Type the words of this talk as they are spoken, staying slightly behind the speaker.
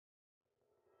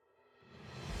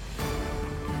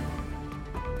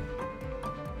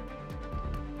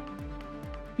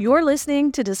You're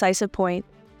listening to Decisive Point.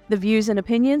 The views and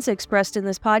opinions expressed in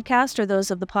this podcast are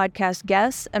those of the podcast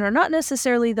guests and are not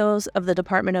necessarily those of the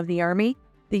Department of the Army,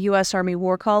 the U.S. Army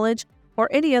War College, or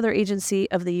any other agency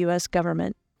of the U.S.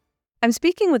 government. I'm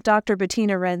speaking with Dr.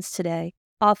 Bettina Renz today,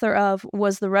 author of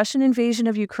Was the Russian Invasion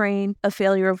of Ukraine a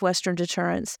Failure of Western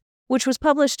Deterrence?, which was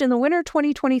published in the winter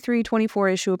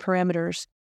 2023-24 issue of Parameters.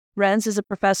 Renz is a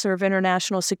professor of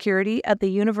international security at the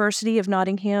University of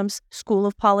Nottingham's School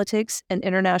of Politics and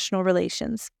International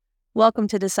Relations. Welcome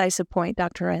to Decisive Point,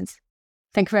 Dr. Renz.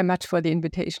 Thank you very much for the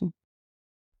invitation.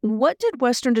 What did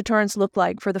Western deterrence look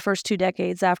like for the first 2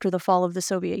 decades after the fall of the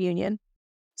Soviet Union?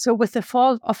 So with the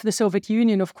fall of the Soviet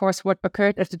Union, of course, what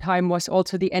occurred at the time was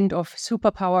also the end of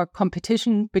superpower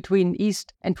competition between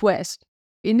East and West.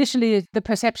 Initially, the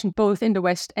perception both in the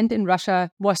West and in Russia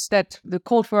was that the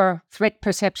Cold War threat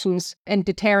perceptions and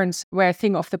deterrence were a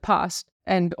thing of the past.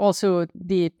 And also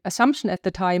the assumption at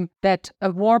the time that a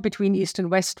war between East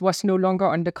and West was no longer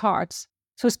on the cards.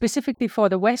 So specifically for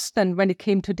the West, and when it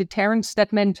came to deterrence,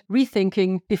 that meant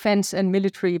rethinking defense and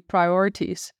military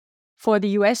priorities. For the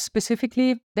US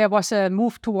specifically, there was a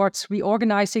move towards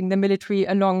reorganizing the military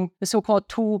along the so-called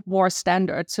two-war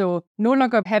standard. So no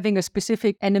longer having a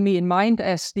specific enemy in mind,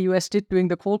 as the US did during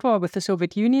the Cold War with the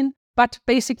Soviet Union, but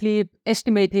basically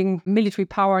estimating military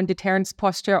power and deterrence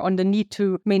posture on the need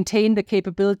to maintain the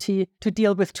capability to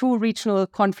deal with two regional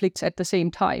conflicts at the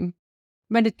same time.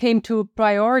 When it came to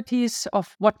priorities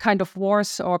of what kind of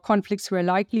wars or conflicts were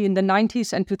likely in the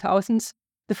 90s and 2000s,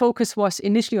 the focus was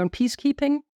initially on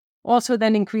peacekeeping, also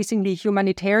then increasingly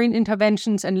humanitarian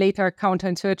interventions and later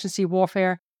counterinsurgency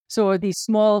warfare. So these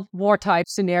small war-type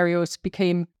scenarios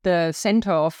became the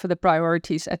center of the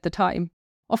priorities at the time.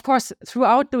 Of course,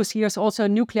 throughout those years, also a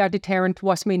nuclear deterrent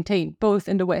was maintained, both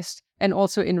in the West and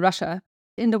also in Russia.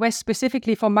 In the West,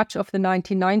 specifically for much of the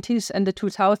 1990s and the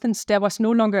 2000s, there was no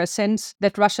longer a sense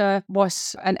that Russia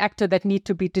was an actor that needed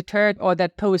to be deterred or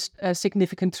that posed a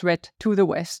significant threat to the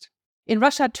West. In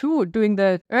Russia, too, during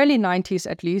the early 90s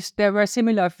at least, there were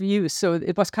similar views. So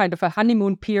it was kind of a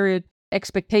honeymoon period,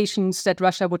 expectations that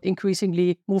Russia would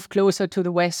increasingly move closer to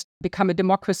the West, become a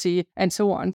democracy, and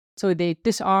so on. So they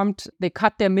disarmed, they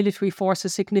cut their military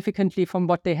forces significantly from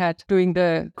what they had during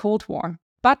the Cold War.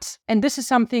 But, and this is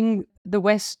something the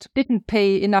West didn't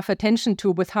pay enough attention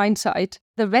to with hindsight,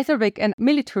 the rhetoric and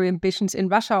military ambitions in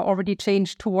Russia already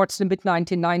changed towards the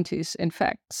mid-1990s, in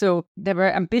fact. So there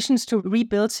were ambitions to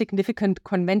rebuild significant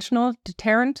conventional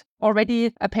deterrent,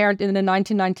 already apparent in the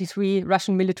 1993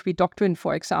 Russian military doctrine,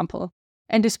 for example.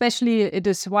 And especially it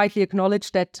is widely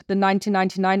acknowledged that the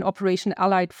 1999 Operation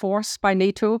Allied Force by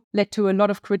NATO led to a lot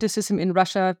of criticism in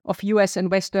Russia of US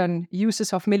and Western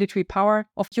uses of military power,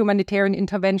 of humanitarian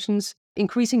interventions,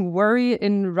 increasing worry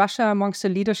in Russia amongst the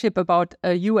leadership about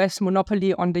a US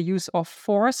monopoly on the use of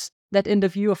force that in the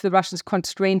view of the Russians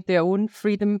constrained their own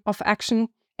freedom of action,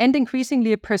 and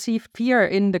increasingly a perceived fear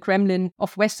in the Kremlin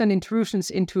of Western intrusions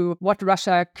into what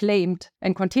Russia claimed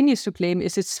and continues to claim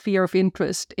is its sphere of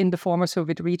interest in the former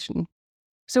Soviet region.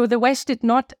 So the West did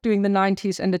not, during the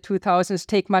 90s and the 2000s,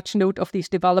 take much note of these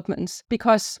developments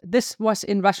because this was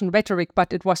in Russian rhetoric,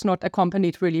 but it was not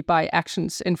accompanied really by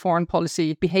actions in foreign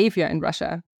policy behavior in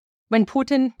Russia. When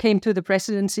Putin came to the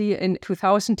presidency in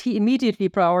 2000, he immediately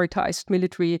prioritized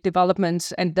military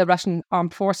developments and the Russian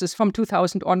armed forces from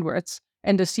 2000 onwards.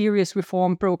 And a serious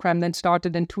reform program then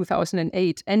started in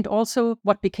 2008. And also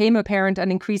what became apparent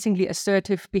an increasingly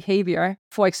assertive behavior,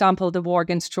 for example, the war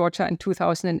against Georgia in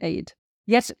 2008.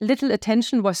 Yet little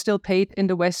attention was still paid in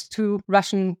the West to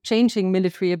Russian changing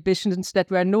military ambitions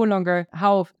that were no longer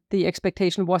how the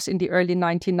expectation was in the early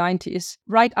 1990s,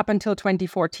 right up until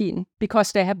 2014,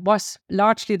 because there was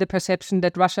largely the perception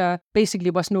that Russia basically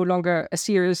was no longer a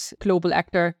serious global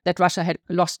actor, that Russia had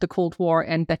lost the Cold War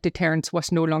and that deterrence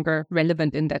was no longer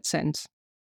relevant in that sense.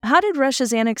 How did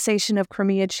Russia's annexation of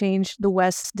Crimea change the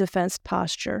West's defense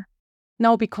posture?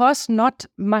 Now, because not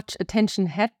much attention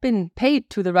had been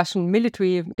paid to the Russian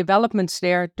military developments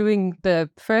there during the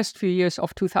first few years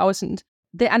of 2000,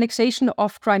 the annexation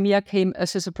of Crimea came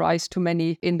as a surprise to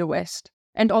many in the West.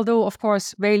 And although, of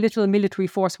course, very little military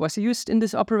force was used in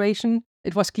this operation,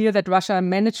 it was clear that Russia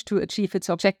managed to achieve its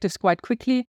objectives quite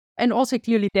quickly and also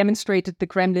clearly demonstrated the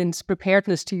Kremlin's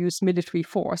preparedness to use military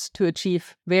force to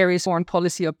achieve various foreign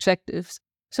policy objectives.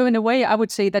 So in a way, I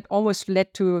would say that almost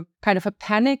led to kind of a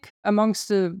panic amongst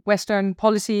the Western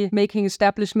policy-making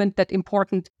establishment that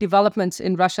important developments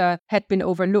in Russia had been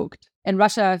overlooked. And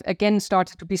Russia again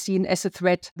started to be seen as a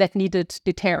threat that needed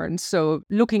deterrence. So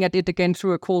looking at it again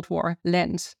through a Cold War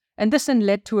lens. And this then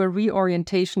led to a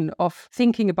reorientation of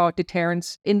thinking about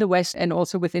deterrence in the West and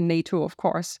also within NATO, of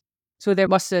course. So there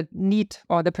was a need,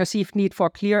 or the perceived need, for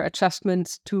clear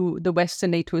adjustments to the West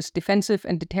and NATO's defensive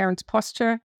and deterrence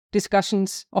posture,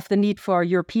 discussions of the need for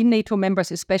European NATO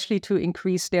members especially to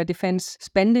increase their defense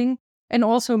spending, and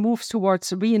also moves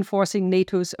towards reinforcing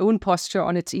NATO's own posture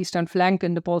on its eastern flank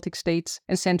in the Baltic states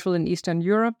and Central and Eastern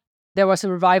Europe. There was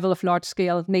a revival of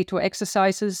large-scale NATO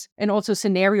exercises and also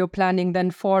scenario planning then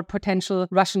for potential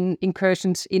Russian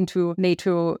incursions into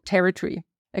NATO territory.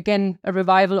 Again, a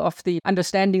revival of the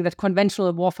understanding that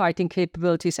conventional warfighting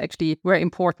capabilities actually were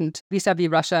important vis-à-vis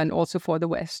Russia and also for the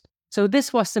West. So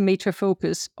this was the major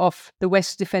focus of the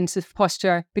West's defensive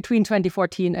posture between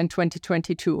 2014 and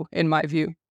 2022, in my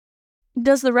view.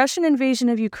 Does the Russian invasion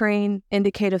of Ukraine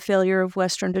indicate a failure of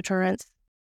Western deterrence?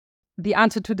 The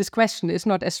answer to this question is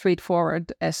not as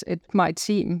straightforward as it might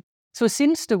seem. So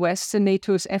since the West and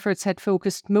NATO's efforts had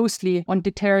focused mostly on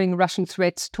deterring Russian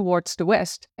threats towards the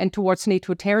West and towards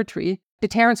NATO territory,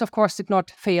 deterrence, of course, did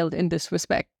not fail in this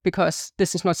respect, because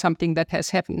this is not something that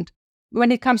has happened.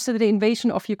 When it comes to the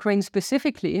invasion of Ukraine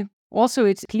specifically, also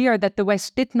it's clear that the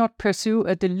West did not pursue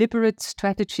a deliberate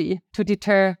strategy to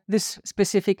deter this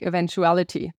specific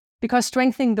eventuality. Because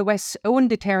strengthening the West's own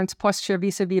deterrence posture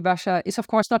vis-à-vis Russia is, of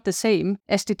course, not the same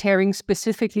as deterring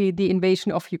specifically the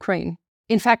invasion of Ukraine.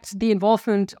 In fact, the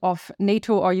involvement of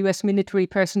NATO or US military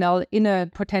personnel in a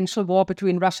potential war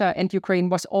between Russia and Ukraine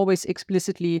was always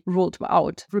explicitly ruled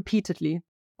out, repeatedly.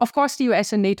 Of course, the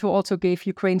US and NATO also gave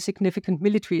Ukraine significant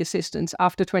military assistance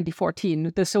after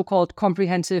 2014, the so-called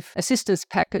Comprehensive Assistance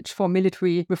Package for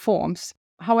Military Reforms.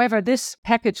 However, this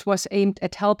package was aimed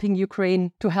at helping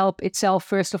Ukraine to help itself,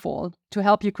 first of all, to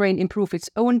help Ukraine improve its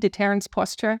own deterrence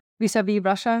posture vis-à-vis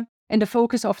Russia. And the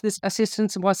focus of this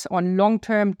assistance was on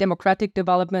long-term democratic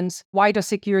developments, wider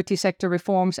security sector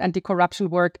reforms, anti-corruption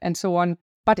work, and so on.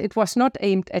 But it was not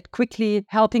aimed at quickly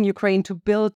helping Ukraine to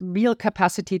build real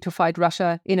capacity to fight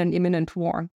Russia in an imminent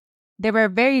war. There were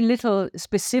very little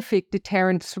specific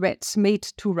deterrent threats made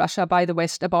to Russia by the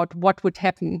West about what would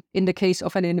happen in the case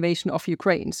of an invasion of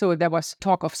Ukraine. So there was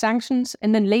talk of sanctions,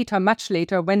 and then later, much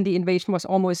later, when the invasion was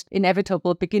almost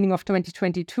inevitable, beginning of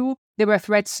 2022, there were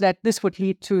threats that this would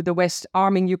lead to the West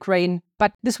arming Ukraine,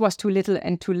 but this was too little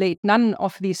and too late. None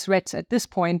of these threats at this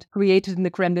point created in the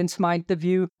Kremlin's mind the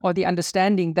view or the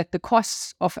understanding that the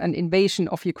costs of an invasion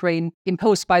of Ukraine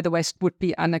imposed by the West would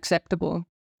be unacceptable.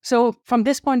 So from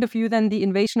this point of view, then, the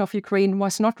invasion of Ukraine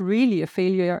was not really a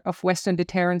failure of Western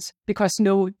deterrence because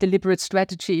no deliberate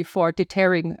strategy for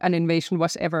deterring an invasion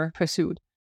was ever pursued.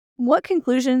 What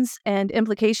conclusions and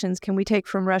implications can we take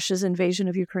from Russia's invasion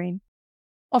of Ukraine?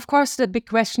 Of course, the big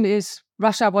question is,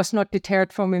 Russia was not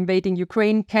deterred from invading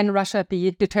Ukraine. Can Russia be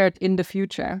deterred in the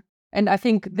future? And I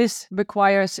think this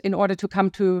requires, in order to come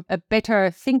to a better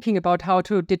thinking about how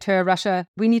to deter Russia,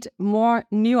 we need more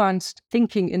nuanced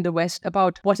thinking in the West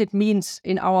about what it means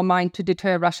in our mind to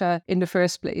deter Russia in the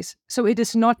first place. So it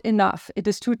is not enough. It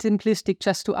is too simplistic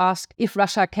just to ask if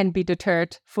Russia can be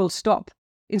deterred, full stop.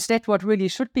 Instead, what really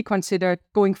should be considered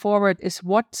going forward is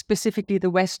what specifically the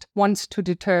West wants to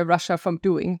deter Russia from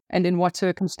doing and in what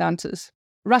circumstances.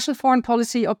 Russian foreign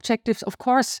policy objectives, of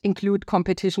course, include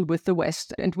competition with the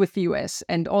West and with the US,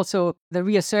 and also the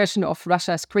reassertion of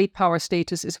Russia's great power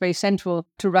status is very central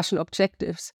to Russian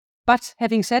objectives. But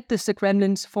having said this, the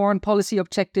Kremlin's foreign policy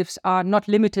objectives are not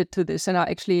limited to this and are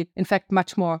actually, in fact,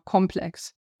 much more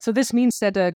complex. So this means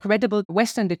that a credible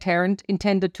Western deterrent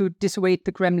intended to dissuade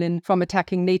the Kremlin from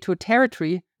attacking NATO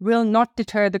territory will not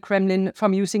deter the Kremlin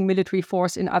from using military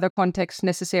force in other contexts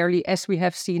necessarily, as we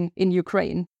have seen in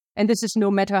Ukraine. And this is no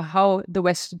matter how the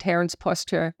West's deterrence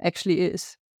posture actually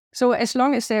is. So as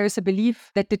long as there is a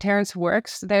belief that deterrence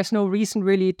works, there's no reason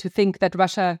really to think that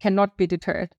Russia cannot be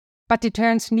deterred. But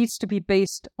deterrence needs to be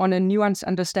based on a nuanced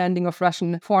understanding of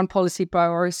Russian foreign policy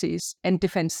priorities and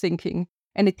defense thinking.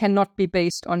 And it cannot be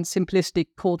based on simplistic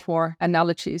Cold War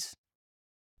analogies.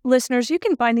 Listeners, you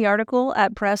can find the article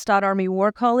at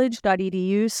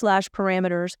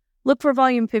press.armywarcollege.edu/parameters. Look for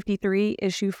Volume 53,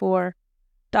 Issue 4.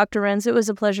 Dr. Renz, it was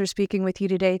a pleasure speaking with you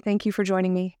today. Thank you for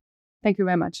joining me. Thank you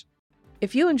very much.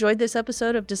 If you enjoyed this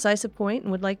episode of Decisive Point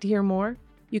and would like to hear more,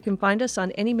 you can find us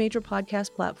on any major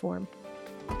podcast platform.